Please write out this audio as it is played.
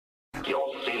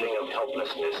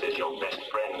helplessness is your best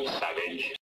friend,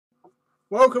 savage.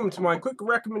 Welcome to my quick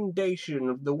recommendation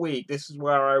of the week. This is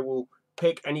where I will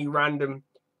pick any random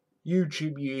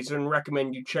YouTube user and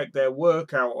recommend you check their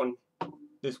work out on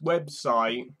this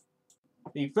website.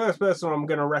 The first person I'm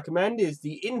going to recommend is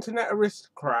the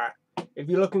InternetAristocrat. If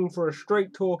you're looking for a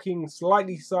straight-talking,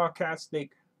 slightly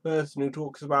sarcastic person who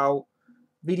talks about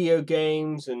video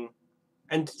games and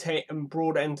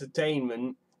broad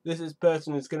entertainment, this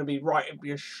person is going to be right up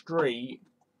your street.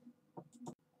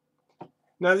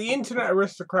 Now, the Internet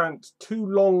Aristocrat's two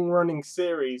long-running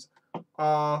series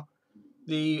are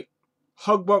the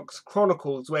Hugbox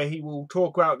Chronicles, where he will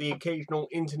talk about the occasional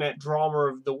internet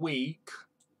drama of the week.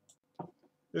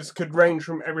 This could range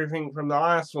from everything from the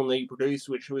last one that he produced,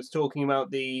 which was talking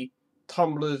about the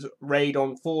Tumblr's raid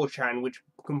on 4chan, which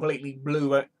completely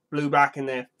blew back in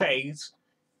their face,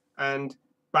 and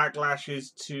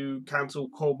backlashes to cancel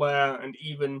Colbert, and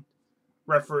even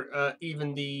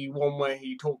the one where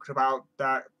he talked about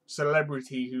that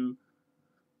celebrity who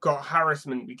got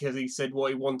harassment because he said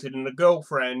what he wanted in a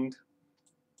girlfriend.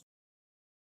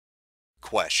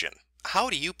 Question. How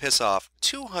do you piss off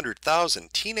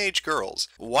 200,000 teenage girls,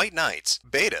 white knights,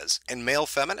 betas, and male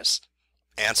feminists?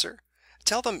 Answer.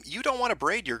 Tell them you don't want to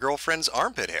braid your girlfriend's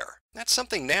armpit hair. That's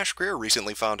something Nash Greer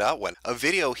recently found out when a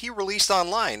video he released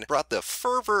online brought the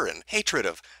fervor and hatred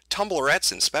of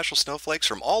Tumblrettes and special snowflakes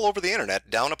from all over the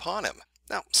internet down upon him.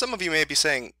 Now, some of you may be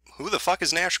saying, who the fuck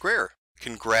is Nash Greer?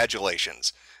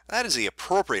 Congratulations. That is the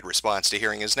appropriate response to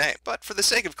hearing his name. But for the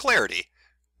sake of clarity,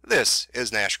 this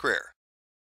is Nash Greer.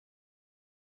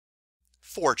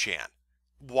 4chan.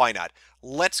 Why not?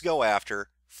 Let's go after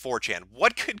 4chan.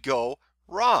 What could go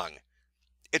wrong?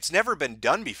 It's never been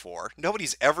done before.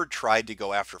 Nobody's ever tried to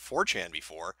go after 4chan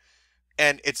before.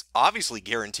 And it's obviously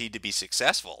guaranteed to be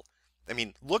successful. I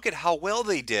mean, look at how well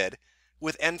they did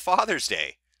with End Father's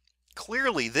Day.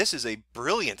 Clearly, this is a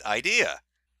brilliant idea.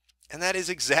 And that is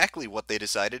exactly what they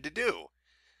decided to do.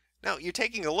 Now, you're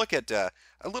taking a look at a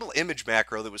little image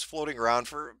macro that was floating around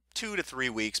for 2 to 3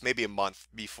 weeks, maybe a month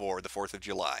before the 4th of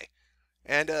July.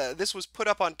 And this was put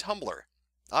up on Tumblr.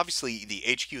 Obviously, the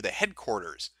HQ, the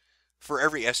headquarters for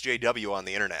every SJW on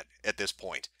the internet at this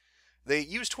point. They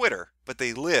use Twitter, but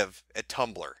they live at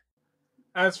Tumblr.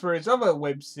 As for his other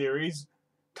web series,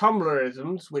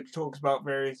 Tumblrisms, which talks about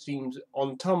various themes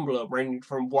on Tumblr, ranging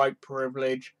from white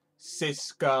privilege, cis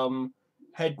scum,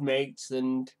 headmates,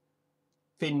 and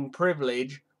thin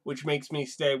privilege, which makes me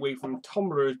stay away from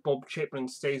Tumblr as Bob Chipman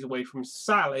stays away from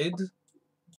salad.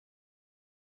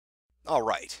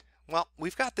 Alright, well,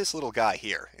 we've got this little guy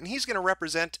here, and he's going to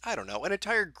represent, I don't know, an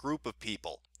entire group of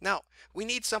people. Now, we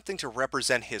need something to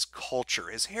represent his culture,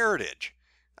 his heritage.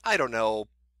 I don't know,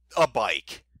 a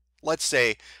bike. Let's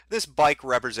say this bike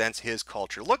represents his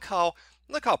culture. Look how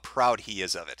proud he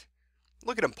is of it.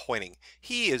 Look at him pointing.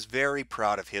 He is very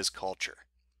proud of his culture.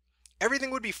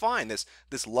 Everything would be fine. This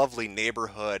lovely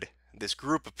neighborhood, this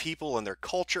group of people and their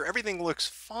culture, everything looks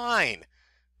fine.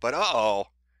 But uh-oh,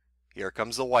 here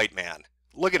comes the white man.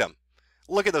 Look at him.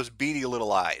 Look at those beady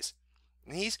little eyes.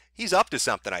 He's up to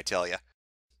something, I tell you.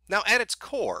 Now, at its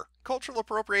core, cultural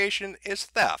appropriation is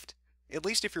theft, at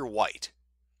least if you're white.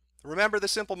 Remember the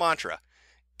simple mantra.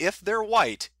 If they're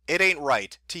white, it ain't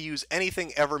right to use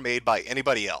anything ever made by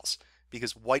anybody else,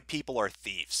 because white people are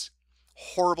thieves.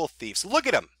 Horrible thieves. Look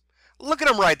at him. Look at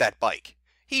him ride that bike.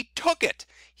 He took it.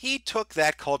 He took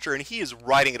that culture and he is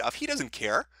riding it off. He doesn't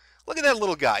care. Look at that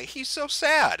little guy. He's so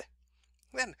sad.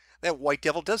 Then that white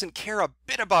devil doesn't care a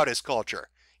bit about his culture.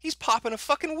 He's popping a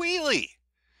fucking wheelie.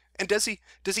 And does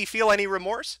he feel any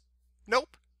remorse?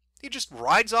 Nope. He just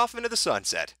rides off into the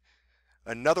sunset.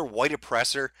 Another white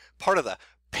oppressor, part of the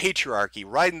patriarchy,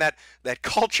 riding that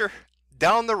culture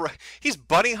down the road. He's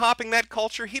bunny hopping that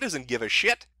culture. He doesn't give a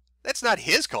shit. That's not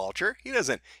his culture. He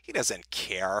doesn't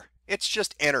care. It's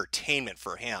just entertainment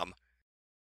for him.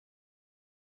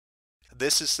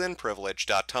 This is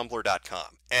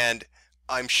thinprivilege.tumblr.com, and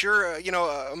I'm sure,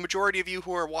 a majority of you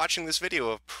who are watching this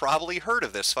video have probably heard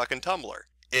of this fucking Tumblr.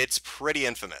 It's pretty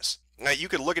infamous. Now, you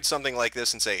could look at something like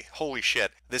this and say, holy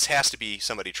shit, this has to be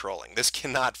somebody trolling. This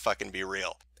cannot fucking be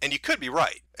real. And you could be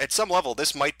right. At some level,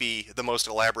 this might be the most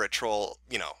elaborate troll,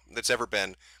 that's ever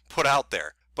been put out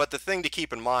there. But the thing to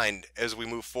keep in mind as we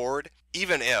move forward,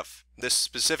 even if this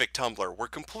specific Tumblr were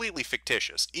completely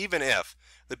fictitious, even if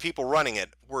the people running it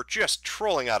were just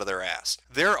trolling out of their ass,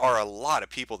 there are a lot of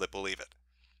people that believe it.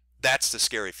 That's the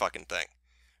scary fucking thing.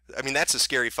 I mean, that's the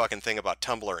scary fucking thing about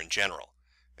Tumblr in general.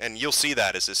 And you'll see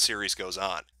that as this series goes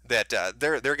on. That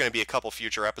there are going to be a couple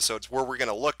future episodes where we're going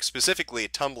to look specifically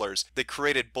at Tumblrs that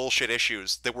created bullshit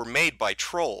issues that were made by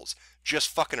trolls just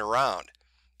fucking around.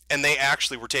 and they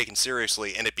actually were taken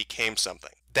seriously and it became something.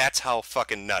 That's how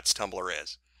fucking nuts Tumblr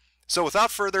is. So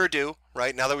without further ado,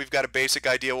 right, now that we've got a basic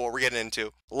idea of what we're getting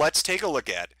into, let's take a look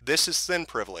at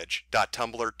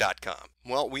thististhinprivilege.tumblr.com.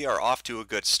 Well, we are off to a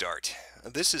good start.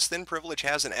 This is Thin Privilege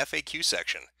has an FAQ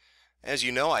section. As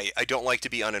you know, I don't like to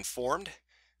be uninformed,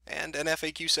 and an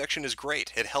FAQ section is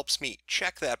great. It helps me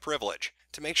check that privilege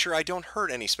to make sure I don't hurt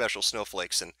any special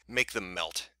snowflakes and make them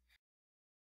melt.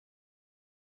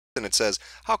 And it says,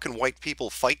 how can white people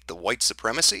fight the white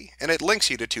supremacy? And it links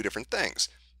you to two different things.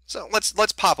 So let's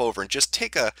pop over and just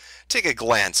take a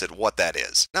glance at what that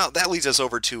is. Now that leads us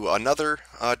over to another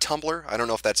Tumblr. I don't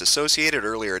know if that's associated.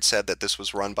 Earlier it said that this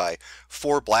was run by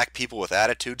 4 black people with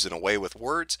attitudes and a way with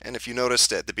words. And if you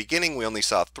noticed at the beginning we only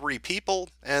saw 3 people,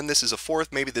 and this is a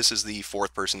 4th. Maybe this is the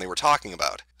 4th person they were talking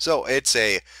about. So it's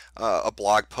a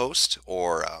blog post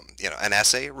or an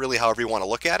essay, really however you want to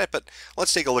look at it. But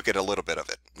let's take a look at a little bit of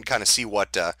it and kind of see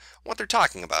what they're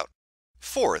talking about.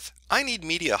 4th, I need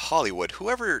media Hollywood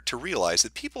whoever to realize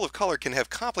that people of color can have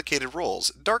complicated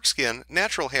roles, dark skin,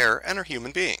 natural hair, and are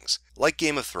human beings. Like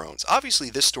Game of Thrones, obviously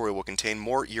this story will contain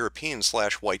more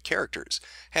European/white characters,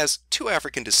 has 2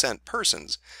 African descent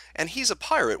persons, and he's a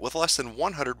pirate with less than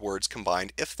 100 words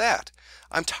combined, if that.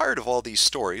 I'm tired of all these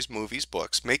stories, movies,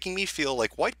 books, making me feel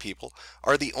like white people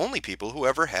are the only people who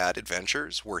ever had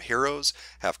adventures, were heroes,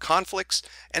 have conflicts,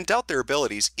 and doubt their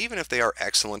abilities even if they are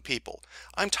excellent people.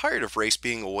 I'm tired of race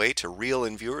being a way to reel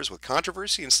in viewers with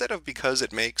controversy instead of because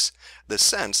it makes the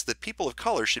sense that people of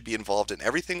color should be involved in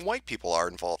everything white people are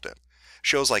involved in.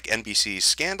 Shows like NBC's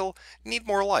Scandal need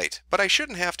more light, but I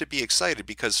shouldn't have to be excited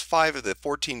because 5 of the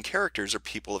 14 characters are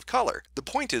people of color. The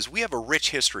point is we have a rich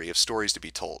history of stories to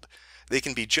be told. They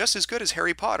can be just as good as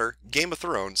Harry Potter, Game of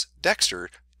Thrones,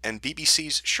 Dexter, and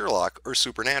BBC's Sherlock or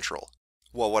Supernatural.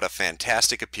 Well, what a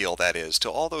fantastic appeal that is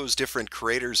to all those different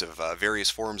creators of various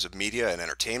forms of media and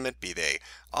entertainment, be they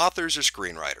authors or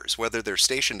screenwriters, whether they're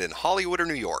stationed in Hollywood or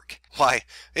New York. Why,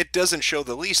 it doesn't show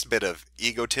the least bit of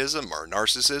egotism or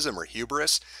narcissism or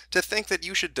hubris to think that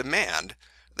you should demand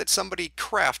that somebody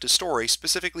craft a story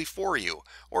specifically for you,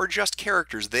 or just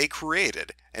characters they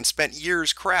created and spent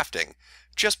years crafting,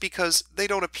 just because they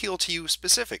don't appeal to you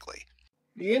specifically.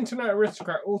 The Internet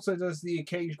Aristocrat also does the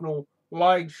occasional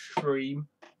live stream.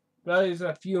 That is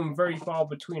a few and very far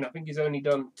between. I think he's only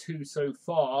done 2 so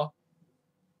far,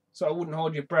 so I wouldn't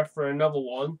hold your breath for another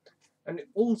one. And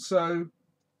also,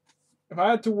 if I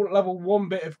had to level one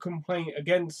bit of complaint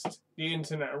against the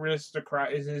Internet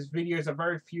Aristocrat, is his videos are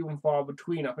very few and far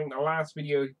between. I think the last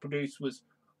video he produced was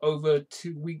over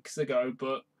 2 weeks ago,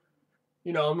 but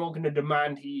I'm not going to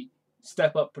demand he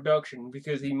step up production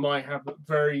because he might have a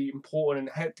very important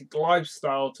and hectic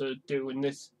lifestyle to do in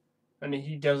this. And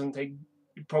he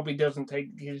probably doesn't take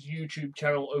his YouTube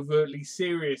channel overtly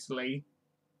seriously.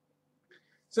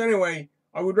 So anyway,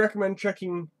 I would recommend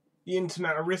checking the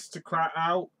Internet Aristocrat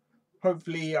out.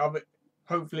 Hopefully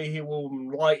he will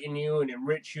enlighten you and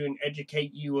enrich you and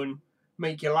educate you and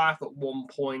make you laugh at one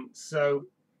point. So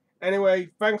anyway,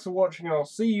 thanks for watching and I'll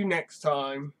see you next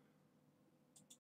time.